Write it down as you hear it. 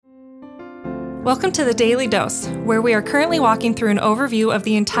Welcome to the Daily Dose, where we are currently walking through an overview of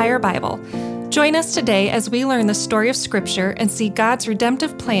the entire Bible. Join us today as we learn the story of Scripture and see God's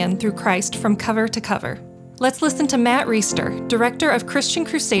redemptive plan through Christ from cover to cover. Let's listen to Matt Reisetter, Director of Christian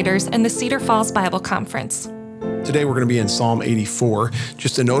Crusaders and the Cedar Falls Bible Conference. Today we're going to be in Psalm 84.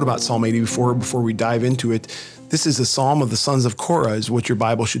 Just a note about Psalm 84 before we dive into it. This is a psalm of the sons of Korah, is what your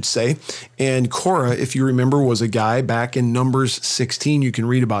Bible should say. And Korah, if you remember, was a guy back in Numbers 16, you can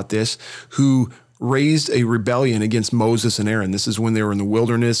read about this, who raised a rebellion against Moses and Aaron. This is when they were in the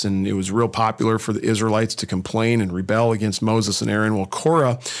wilderness, and it was real popular for the Israelites to complain and rebel against Moses and Aaron. Well,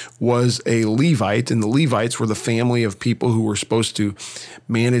 Korah was a Levite, and the Levites were the family of people who were supposed to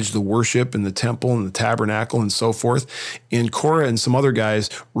manage the worship in the temple and the tabernacle and so forth. And Korah and some other guys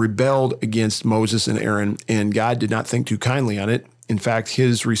rebelled against Moses and Aaron, and God did not think too kindly on it. In fact,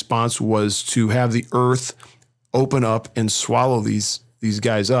 his response was to have the earth open up and swallow these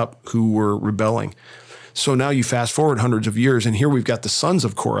guys up who were rebelling. So now you fast forward hundreds of years, and here we've got the sons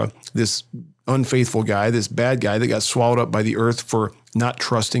of Korah, this unfaithful guy, this bad guy that got swallowed up by the earth for not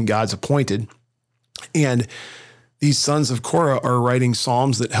trusting God's appointed. And these sons of Korah are writing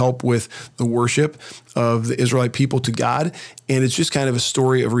psalms that help with the worship of the Israelite people to God. And it's just kind of a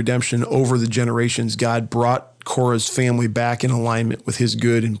story of redemption over the generations. God brought Korah's family back in alignment with his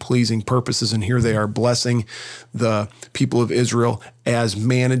good and pleasing purposes. And here they are blessing the people of Israel as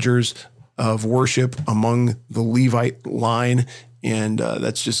managers of worship among the Levite line. And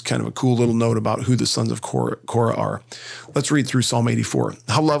that's just kind of a cool little note about who the sons of Korah are. Let's read through Psalm 84.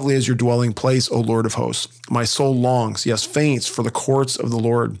 How lovely is your dwelling place, O Lord of hosts. My soul longs, yes, faints for the courts of the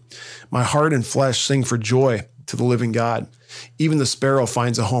Lord. My heart and flesh sing for joy to the living God. Even the sparrow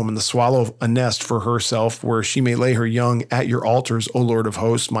finds a home, and the swallow a nest for herself, where she may lay her young at your altars, O Lord of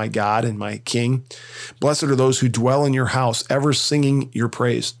hosts, my God and my King. Blessed are those who dwell in your house, ever singing your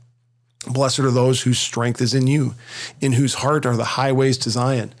praise. Blessed are those whose strength is in you, in whose heart are the highways to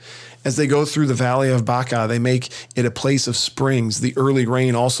Zion. As they go through the valley of Baca, they make it a place of springs. The early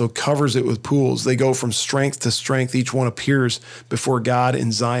rain also covers it with pools. They go from strength to strength. Each one appears before God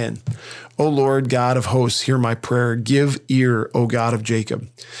in Zion. O Lord, God of hosts, hear my prayer. Give ear, O God of Jacob.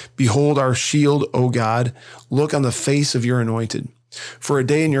 Behold our shield, O God. Look on the face of your anointed. For a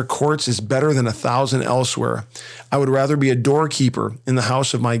day in your courts is better than 1,000 elsewhere. I would rather be a doorkeeper in the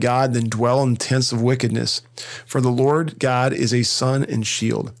house of my God than dwell in tents of wickedness. For the Lord God is a sun and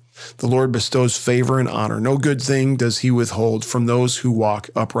shield. The Lord bestows favor and honor. No good thing does he withhold from those who walk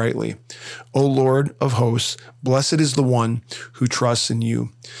uprightly. O Lord of hosts, blessed is the one who trusts in you.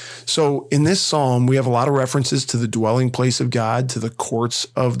 So in this psalm, we have a lot of references to the dwelling place of God, to the courts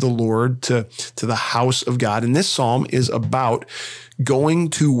of the Lord, to the house of God. And this psalm is about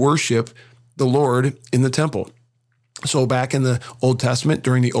going to worship the Lord in the temple. So back in the Old Testament,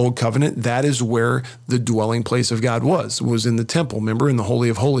 during the Old Covenant, that is where the dwelling place of God was in the temple. Remember, in the Holy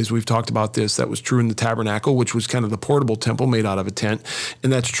of Holies, we've talked about this. That was true in the tabernacle, which was kind of the portable temple made out of a tent.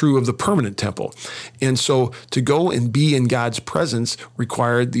 And that's true of the permanent temple. And so to go and be in God's presence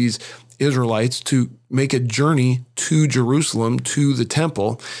required these Israelites to make a journey to Jerusalem, to the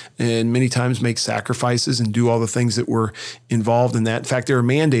temple, and many times make sacrifices and do all the things that were involved in that. In fact, they were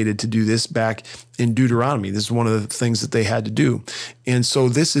mandated to do this back in Deuteronomy. This is one of the things that they had to do. And so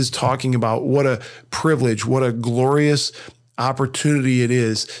this is talking about what a privilege, what a glorious opportunity it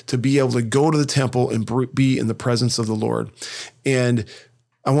is to be able to go to the temple and be in the presence of the Lord. And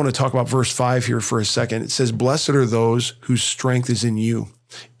I want to talk about verse 5 here for a second. It says, blessed are those whose strength is in you,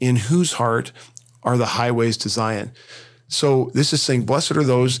 in whose heart are the highways to Zion. So this is saying, blessed are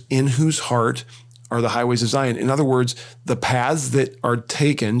those in whose heart are the highways of Zion. In other words, the paths that are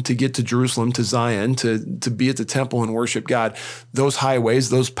taken to get to Jerusalem, to Zion, to be at the temple and worship God, those highways,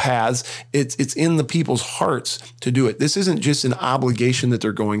 those paths, it's in the people's hearts to do it. This isn't just an obligation that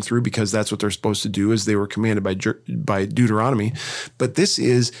they're going through because that's what they're supposed to do as they were commanded by Deuteronomy, but this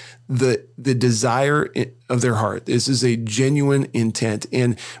is the desire of their heart. This is a genuine intent.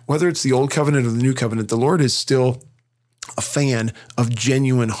 And whether it's the Old Covenant or the New Covenant, the Lord is still a fan of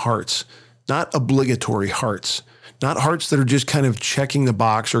genuine hearts. Not obligatory hearts, not hearts that are just kind of checking the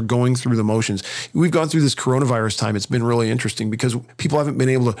box or going through the motions. We've gone through this coronavirus time. It's been really interesting because people haven't been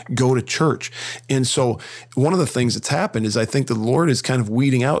able to go to church. And so one of the things that's happened is I think the Lord is kind of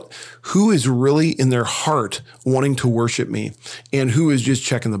weeding out who is really in their heart wanting to worship me and who is just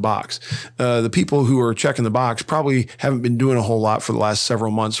checking the box. The people who are checking the box probably haven't been doing a whole lot for the last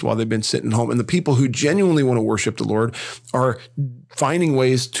several months while they've been sitting home. And the people who genuinely want to worship the Lord are finding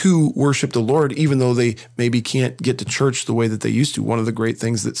ways to worship the Lord, even though they maybe can't get get to church the way that they used to. One of the great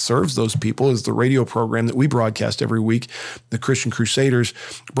things that serves those people is the radio program that we broadcast every week, the Christian Crusaders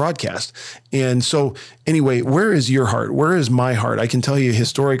broadcast. And so anyway, where is your heart? Where is my heart? I can tell you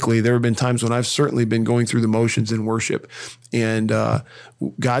historically, there have been times when I've certainly been going through the motions in worship, and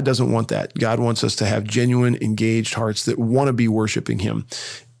God doesn't want that. God wants us to have genuine, engaged hearts that want to be worshiping him,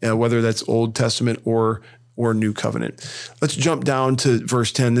 whether that's Old Testament or New Covenant. Let's jump down to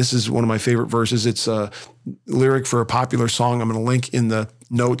verse 10. This is one of my favorite verses. It's a lyric for a popular song. I'm going to link in the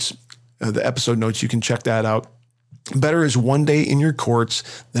notes, the episode notes. You can check that out. Better is one day in your courts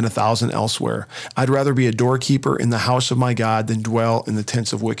than 1,000 elsewhere. I'd rather be a doorkeeper in the house of my God than dwell in the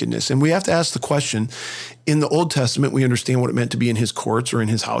tents of wickedness. And we have to ask the question, in the Old Testament, we understand what it meant to be in his courts or in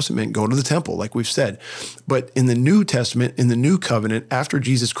his house. It meant go to the temple, like we've said. But in the New Testament, in the New Covenant, after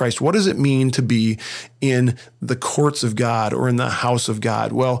Jesus Christ, what does it mean to be in the courts of God or in the house of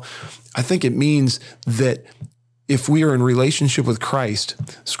God? Well, I think it means that if we are in relationship with Christ,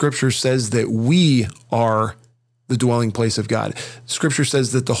 Scripture says that we are the dwelling place of God. Scripture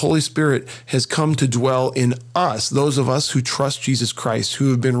says that the Holy Spirit has come to dwell in us, those of us who trust Jesus Christ,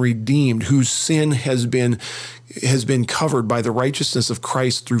 who have been redeemed, whose sin has been covered by the righteousness of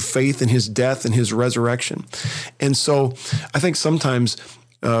Christ through faith in his death and his resurrection. And so I think sometimes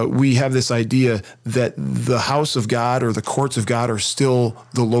we have this idea that the house of God or the courts of God are still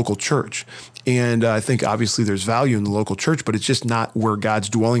the local church. And I think obviously there's value in the local church, but it's just not where God's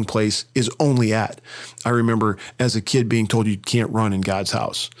dwelling place is only at. I remember as a kid being told you can't run in God's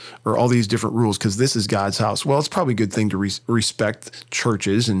house or all these different rules because this is God's house. Well, it's probably a good thing to respect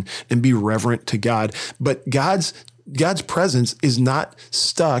churches and be reverent to God, but God's presence is not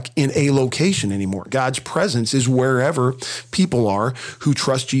stuck in a location anymore. God's presence is wherever people are who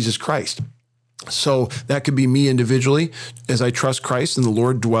trust Jesus Christ. So that could be me individually as I trust Christ and the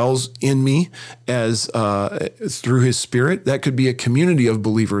Lord dwells in me as through his Spirit. That could be a community of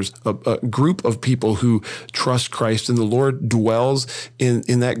believers, a group of people who trust Christ and the Lord dwells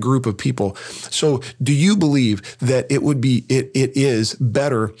in that group of people. So do you believe that it is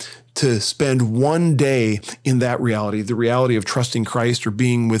better to spend one day in that reality, the reality of trusting Christ or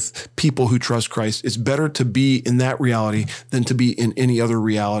being with people who trust Christ? It's better to be in that reality than to be in any other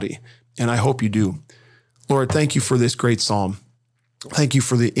reality. And I hope you do. Lord, thank you for this great psalm. Thank you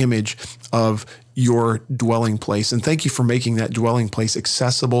for the image of your dwelling place. And thank you for making that dwelling place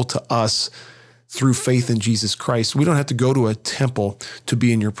accessible to us through faith in Jesus Christ. We don't have to go to a temple to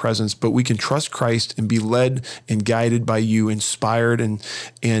be in your presence, but we can trust Christ and be led and guided by you, inspired and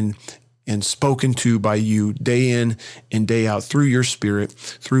spoken to by you day in and day out through your Spirit,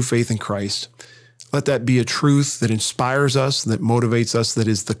 through faith in Christ. Let that be a truth that inspires us, that motivates us, that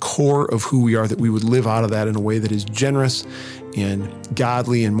is the core of who we are, that we would live out of that in a way that is generous and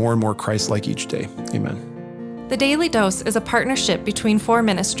godly and more Christ-like each day. Amen. The Daily Dose is a partnership between 4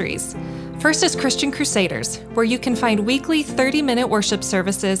 ministries. First is Christian Crusaders, where you can find weekly 30-minute worship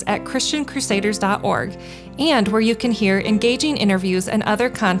services at christiancrusaders.org, and where you can hear engaging interviews and other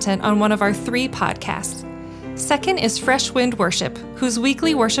content on one of our 3 podcasts. Second is Fresh Wind Worship, whose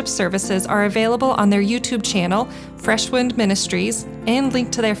weekly worship services are available on their YouTube channel, Fresh Wind Ministries, and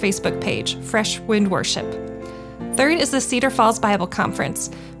linked to their Facebook page, Fresh Wind Worship. Third is the Cedar Falls Bible Conference,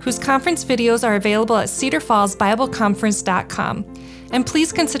 whose conference videos are available at cedarfallsbibleconference.com. And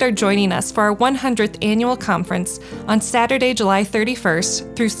please consider joining us for our 100th annual conference on Saturday, July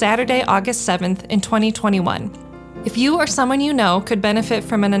 31st through Saturday, August 7th in 2021. If you or someone you know could benefit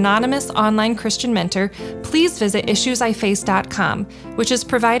from an anonymous online Christian mentor, please visit issuesiface.com, which is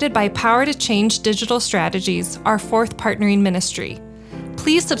provided by Power to Change Digital Strategies, our 4th partnering ministry.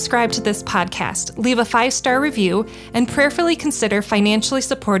 Please subscribe to this podcast, leave a 5-star review, and prayerfully consider financially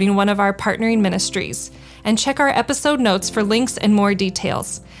supporting one of our partnering ministries. And check our episode notes for links and more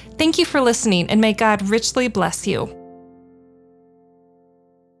details. Thank you for listening, and may God richly bless you.